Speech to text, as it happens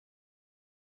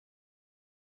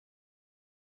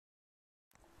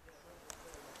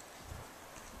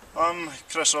I'm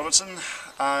Chris Robertson.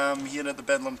 I'm here at the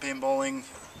Bedlam paintballing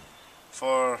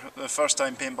for the first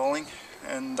time paintballing,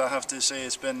 and I have to say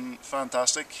it's been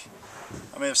fantastic.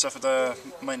 I may have suffered a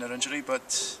minor injury,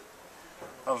 but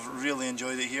I've really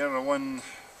enjoyed it here. I won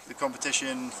the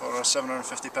competition for a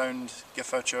 £750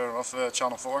 gift voucher off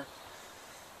Channel 4,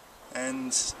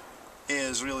 and it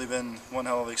has really been one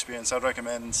hell of an experience. I'd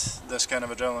recommend this kind of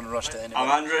adrenaline rush to anyone.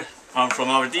 I'm Andrew, I'm from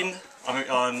Aberdeen. I'm out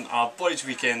on a boys'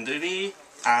 weekend today,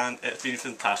 and it's been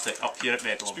fantastic up here at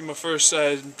Bedlam. It's been my first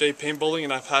day paintballing,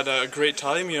 and I've had a great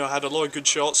time. You know, I had a lot of good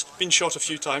shots. Been shot a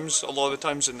few times, a lot of the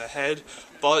times in the head,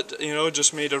 but you know,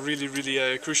 just made a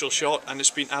really crucial shot, and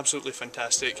it's been absolutely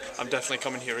fantastic. I'm definitely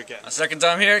coming here again. A second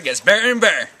time here, it gets better and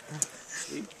better.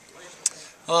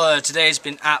 Oh, today's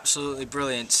been absolutely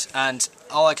brilliant, and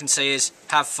all I can say is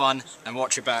have fun and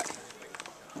watch your back.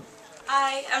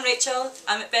 Hi, I'm Rachel.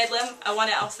 I'm at Bedlam. I won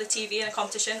it off the TV in a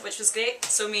competition, which was great.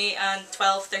 So me and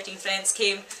 12, 13 friends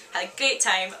came, had a great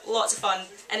time, lots of fun,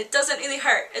 and it doesn't really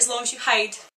hurt as long as you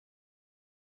hide